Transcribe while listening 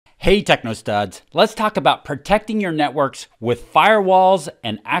Hey Techno Studs, let's talk about protecting your networks with firewalls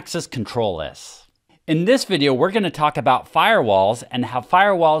and access control lists. In this video, we're going to talk about firewalls and how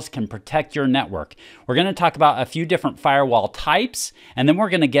firewalls can protect your network. We're going to talk about a few different firewall types, and then we're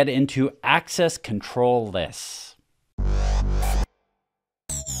going to get into access control lists.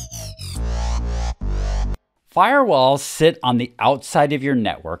 Firewalls sit on the outside of your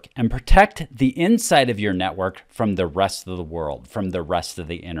network and protect the inside of your network from the rest of the world, from the rest of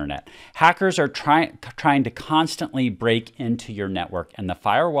the internet. Hackers are trying to constantly break into your network, and the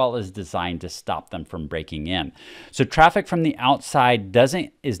firewall is designed to stop them from breaking in. So traffic from the outside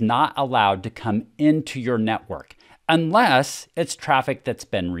is not allowed to come into your network unless it's traffic that's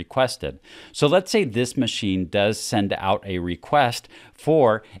been requested. So let's say this machine does send out a request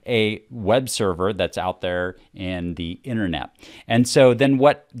for a web server that's out there in the internet. And so then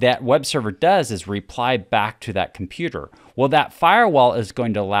what that web server does is reply back to that computer. Well, that firewall is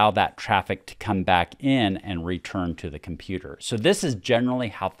going to allow that traffic to come back in and return to the computer. So this is generally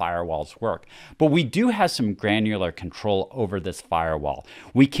how firewalls work. But we do have some granular control over this firewall.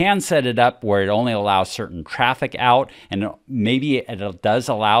 We can set it up where it only allows certain traffic out, and maybe it does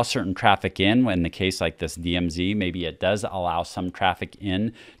allow certain traffic in the case like this DMZ, maybe it does allow some traffic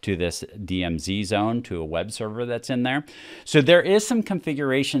in to this DMZ zone, to a web server that's in there. So there is some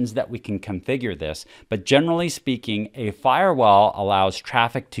configurations that we can configure this, but generally speaking, a firewall allows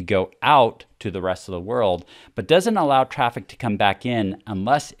traffic to go out to the rest of the world, but doesn't allow traffic to come back in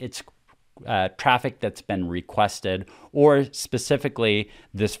unless it's traffic that's been requested, or specifically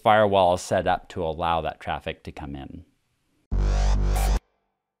this firewall is set up to allow that traffic to come in.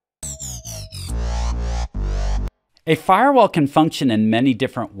 A firewall can function in many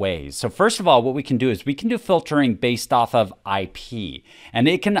different ways. So first of all, what we can do is we can do filtering based off of IP, and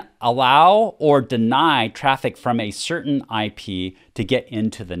it can allow or deny traffic from a certain IP to get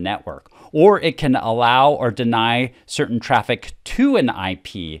into the network, or it can allow or deny certain traffic to an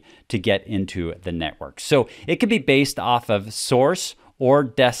IP to get into the network. So it could be based off of source or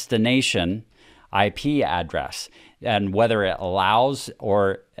destination IP address, and whether it allows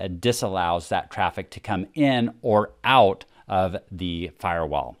or disallows that traffic to come in or out of the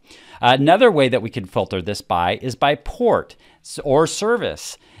firewall. Another way that we can filter this by is by port or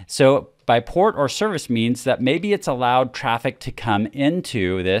service. So by port or service means that maybe it's allowed traffic to come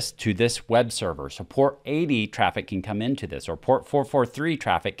into this web server. So port 80 traffic can come into this, or port 443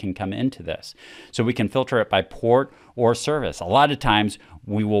 traffic can come into this. So we can filter it by port or service. A lot of times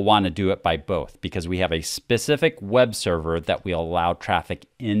we will want to do it by both because we have a specific web server that will allow traffic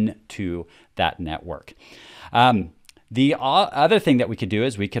into that network. The other thing that we could do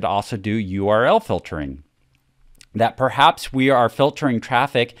is we could also do URL filtering. That perhaps we are filtering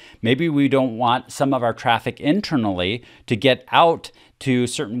traffic, maybe we don't want some of our traffic internally to get out to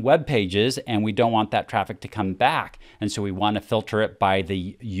certain web pages, and we don't want that traffic to come back. And so we want to filter it by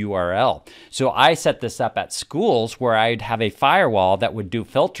the URL. So I set this up at schools where I'd have a firewall that would do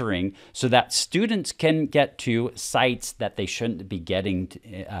filtering so that students can get to sites that they shouldn't be getting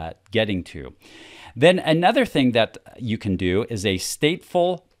to. Then another thing that you can do is a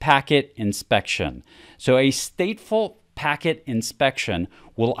stateful packet inspection. So a stateful packet inspection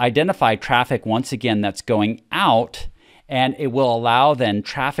will identify traffic once again that's going out, and it will allow then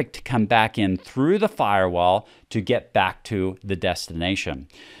traffic to come back in through the firewall to get back to the destination.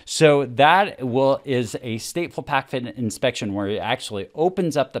 So that is a stateful packet inspection where it actually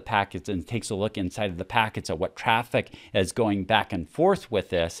opens up the packets and takes a look inside of the packets at what traffic is going back and forth with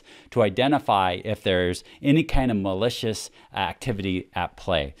this to identify if there's any kind of malicious activity at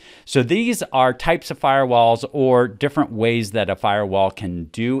play. So these are types of firewalls or different ways that a firewall can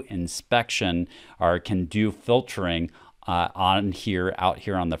do inspection or can do filtering out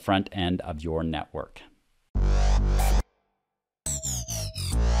here on the front end of your network.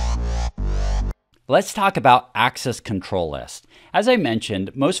 Let's talk about access control lists. As I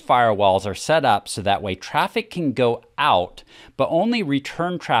mentioned, most firewalls are set up so that way traffic can go out, but only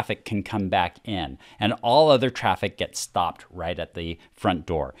return traffic can come back in, and all other traffic gets stopped right at the front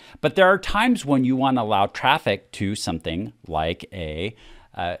door. But there are times when you want to allow traffic to something like a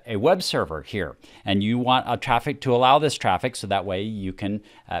web server here, and you want traffic to allow this traffic so that way you can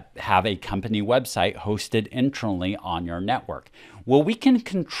have a company website hosted internally on your network. Well, we can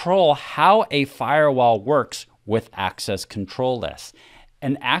control how a firewall works with access control lists.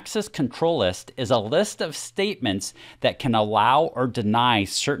 An access control list is a list of statements that can allow or deny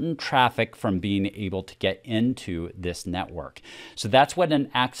certain traffic from being able to get into this network. So that's what an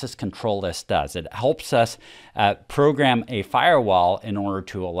access control list does. It helps us program a firewall in order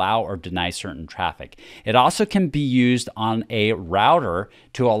to allow or deny certain traffic. It also can be used on a router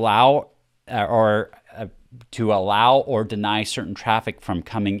to allow or deny certain traffic from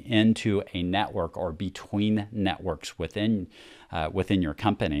coming into a network or between networks within your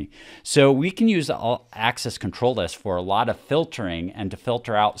company. So we can use access control lists for a lot of filtering and to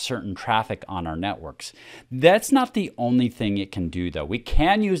filter out certain traffic on our networks. That's not the only thing it can do, though. We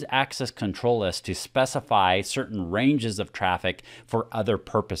can use access control lists to specify certain ranges of traffic for other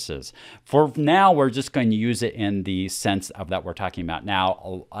purposes. For now, we're just going to use it in the sense of that we're talking about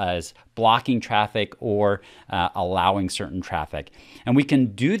now as blocking traffic or allowing certain traffic. And we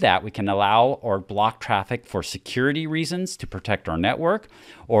can do that. We can allow or block traffic for security reasons to protect our network,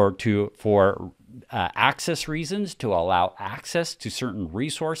 or for access reasons to allow access to certain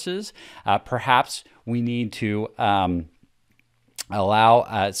resources. Perhaps we need to allow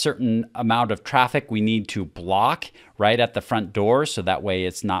a certain amount of traffic we need to block right at the front door, so that way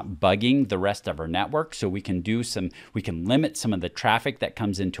it's not bugging the rest of our network. So we can limit some of the traffic that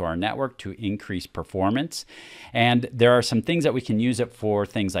comes into our network to increase performance. And there are some things that we can use it for,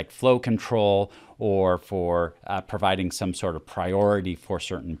 things like flow control, or for providing some sort of priority for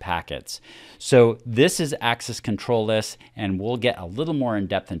certain packets. So this is access control lists, and we'll get a little more in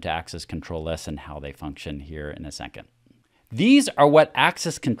depth into access control lists and how they function here in a second. These are what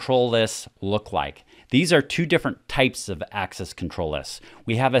access control lists look like. These are two different types of access control lists.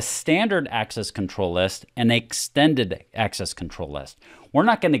 We have a standard access control list and an extended access control list. We're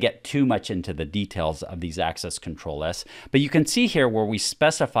not going to get too much into the details of these access control lists, but you can see here where we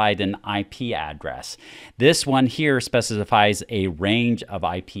specified an IP address. This one here specifies a range of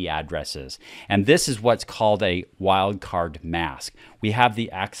IP addresses, and this is what's called a wildcard mask. We have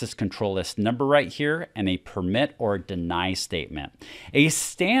the access control list number right here and a permit or deny statement. A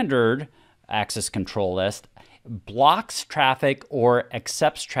standard access control list blocks traffic or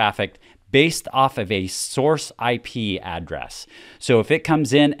accepts traffic based off of a source IP address. So if it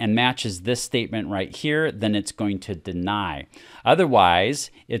comes in and matches this statement right here, then it's going to deny. Otherwise,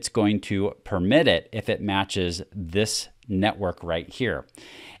 it's going to permit it if it matches this network right here.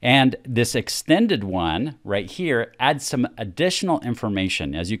 And this extended one right here adds some additional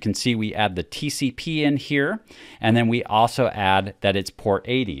information. As you can see, we add the TCP in here, and then we also add that it's port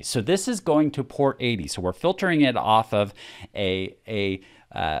 80. So this is going to port 80. So we're filtering it off of a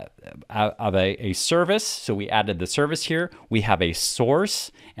service. So we added the service here. We have a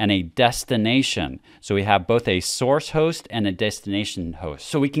source and a destination. So we have both a source host and a destination host.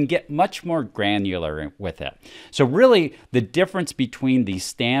 So we can get much more granular with it. So really the difference between the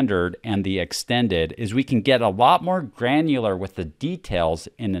standard and the extended is we can get a lot more granular with the details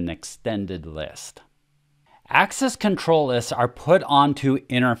in an extended list. Access control lists are put onto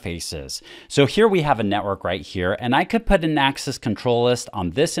interfaces. So here we have a network right here, and I could put an access control list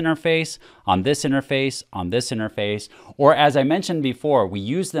on this interface, on this interface, on this interface, or as I mentioned before, we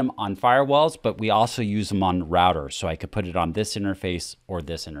use them on firewalls, but we also use them on routers. So I could put it on this interface or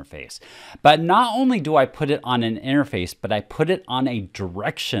this interface. But not only do I put it on an interface, but I put it on a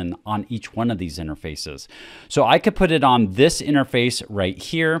direction on each one of these interfaces. So I could put it on this interface right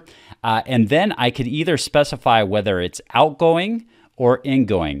here, and then I could either specify whether it's outgoing or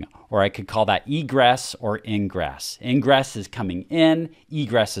ingoing, or I could call that egress or ingress. Ingress is coming in,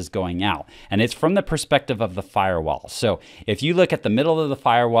 egress is going out, and it's from the perspective of the firewall. So if you look at the middle of the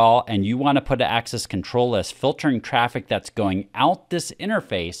firewall and you want to put an access control list filtering traffic that's going out this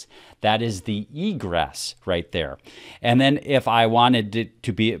interface, that is the egress right there. And then if I wanted it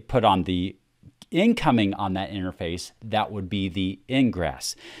to be put on the incoming on that interface, that would be the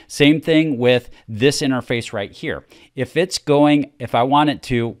ingress. Same thing with this interface right here. If I want it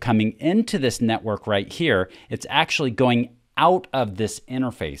to coming into this network right here, it's actually going out of this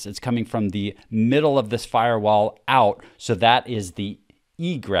interface. It's coming from the middle of this firewall out, so that is the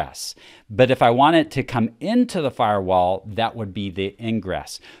egress. But if I want it to come into the firewall, that would be the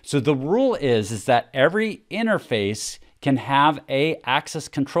ingress. So the rule is that every interface can have an access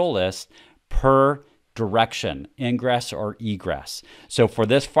control list per direction, ingress or egress. So for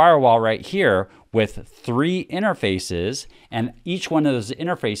this firewall right here with 3 interfaces, and each one of those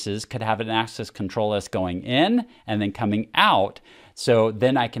interfaces could have an access control list going in and then coming out. So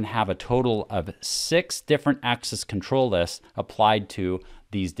then I can have a total of 6 different access control lists applied to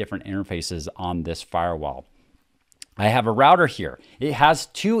these different interfaces on this firewall. I have a router here. It has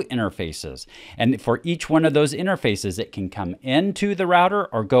two interfaces, and for each one of those interfaces, it can come into the router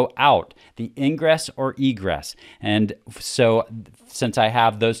or go out, the ingress or egress. And so since I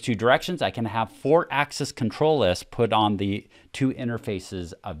have those two directions, I can have 4 access control lists put on the two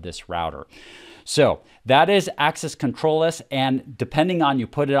interfaces of this router. So that is access control list, and depending on you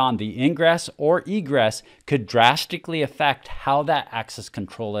put it on the ingress or egress could drastically affect how that access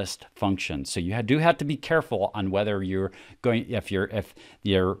control list functions. So you do have to be careful on whether you're going, if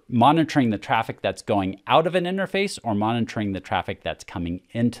you're monitoring the traffic that's going out of an interface or monitoring the traffic that's coming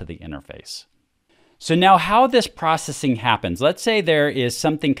into the interface. So now how this processing happens, let's say there is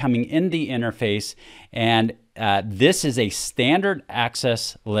something coming in the interface, and this is a standard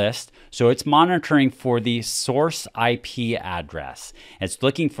access list. So it's monitoring for the source IP address. It's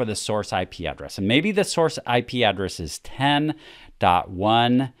looking for the source IP address. And maybe the source IP address is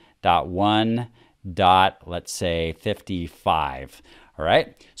 10.1.1. let's say 55. All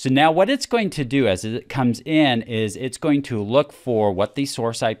right. So now what it's going to do as it comes in is it's going to look for what the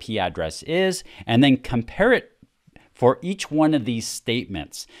source IP address is and then compare it for each one of these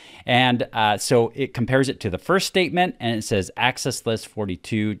statements. And so it compares it to the first statement, and it says access list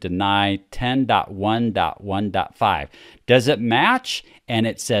 42 deny 10.1.1.5. Does it match? And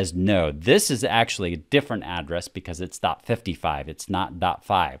it says no. This is actually a different address because it's .55. It's not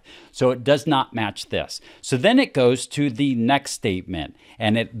 .5. So it does not match this. So then it goes to the next statement,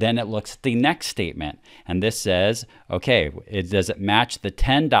 and then it looks at the next statement. And this says, okay, does it match the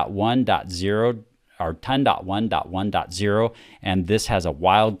 10.1.0 or 10.1.1.0, and this has a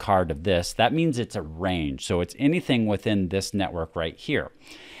wildcard of this. That means it's a range. So it's anything within this network right here.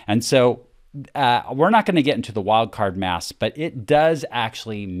 And so we're not going to get into the wildcard mask, but it does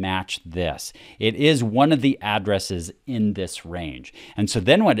actually match this. It is one of the addresses in this range. And so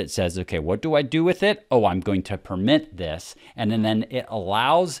then what it says, okay, what do I do with it? Oh, I'm going to permit this. And then it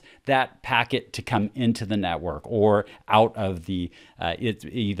allows that packet to come into the network or out of the, it's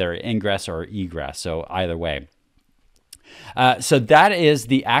either ingress or egress. So either way. So that is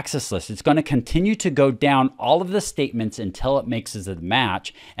the access list. It's going to continue to go down all of the statements until it makes a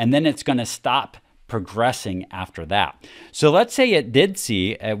match, and then it's going to stop progressing after that. So let's say it did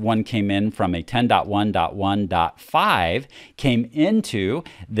see one came in from a 10.1.1.5, came into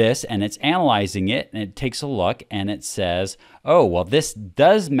this, and it's analyzing it, and it takes a look, and it says, oh, well, this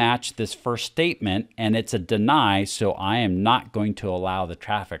does match this first statement, and it's a deny, so I am not going to allow the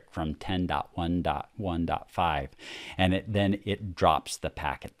traffic from 10.1.1.5. And then it drops the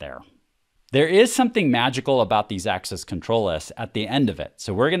packet there. There is something magical about these access control lists at the end of it.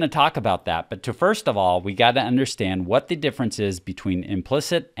 So we're going to talk about that. But first of all, we got to understand what the difference is between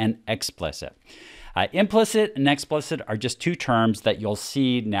implicit and explicit. Implicit and explicit are just two terms that you'll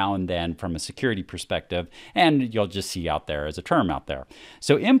see now and then from a security perspective, and you'll just see out there as a term out there.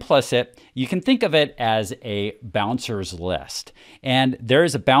 So implicit, you can think of it as a bouncer's list. And there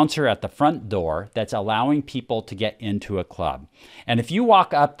is a bouncer at the front door that's allowing people to get into a club. And if you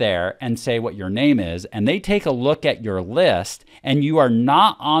walk up there and say what your name is, and they take a look at your list, and you are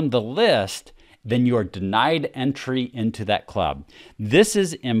not on the list, then you are denied entry into that club. This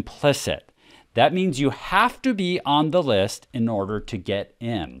is implicit. That means you have to be on the list in order to get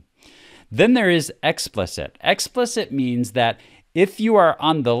in. Then there is explicit. Explicit means that if you are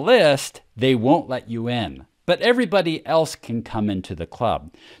on the list, they won't let you in, but everybody else can come into the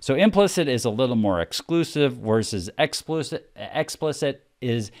club. So implicit is a little more exclusive, versus explicit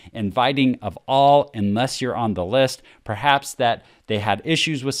is inviting of all unless you're on the list. Perhaps that they had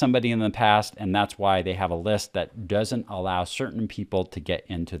issues with somebody in the past, and that's why they have a list that doesn't allow certain people to get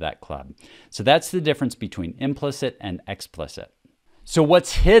into that club. So that's the difference between implicit and explicit. So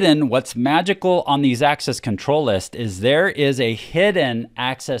what's hidden, what's magical on these access control lists is there is a hidden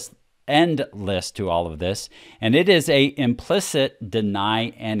access end list to all of this, and it is a implicit deny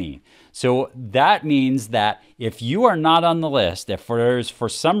any. So that means that if you are not on the list, if for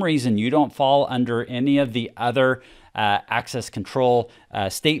some reason you don't fall under any of the other access control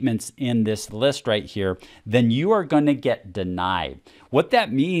statements in this list right here, then you are going to get denied. What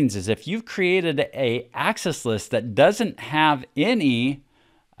that means is if you've created an access list that doesn't have any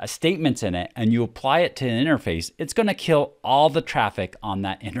statements in it and you apply it to an interface, it's going to kill all the traffic on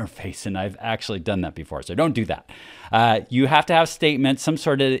that interface. And I've actually done that before, so don't do that. You have to have statements, some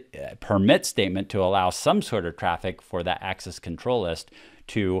sort of permit statement to allow some sort of traffic for that access control list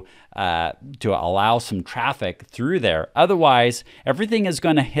to allow some traffic through there. Otherwise, everything is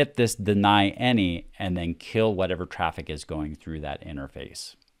going to hit this deny any and then kill whatever traffic is going through that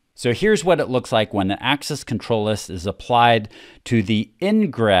interface. So here's what it looks like when an access control list is applied to the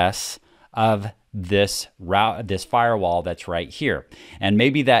ingress of this firewall that's right here. And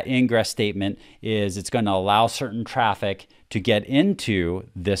maybe that ingress statement is it's going to allow certain traffic to get into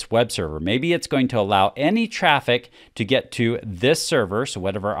this web server. Maybe it's going to allow any traffic to get to this server, so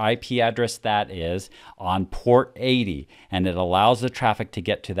whatever IP address that is, on port 80. And it allows the traffic to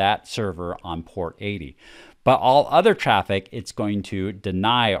get to that server on port 80. But all other traffic, it's going to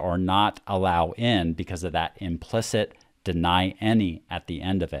deny or not allow in because of that implicit deny any at the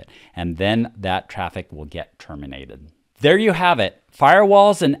end of it. And then that traffic will get terminated. There you have it.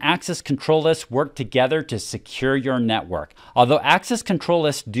 Firewalls and access control lists work together to secure your network. Although access control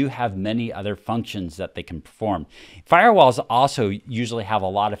lists do have many other functions that they can perform, firewalls also usually have a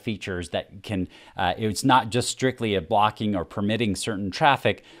lot of features that can, it's not just strictly a blocking or permitting certain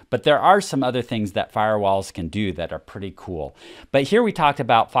traffic, but there are some other things that firewalls can do that are pretty cool. But here we talked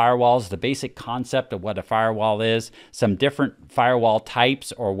about firewalls, the basic concept of what a firewall is, some different firewall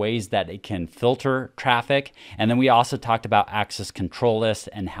types or ways that it can filter traffic, and then we also talked about access control lists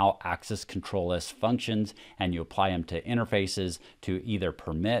and how access control list functions, and you apply them to interfaces to either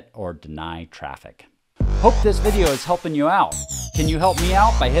permit or deny traffic. Hope this video is helping you out. Can you help me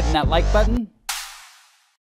out by hitting that like button?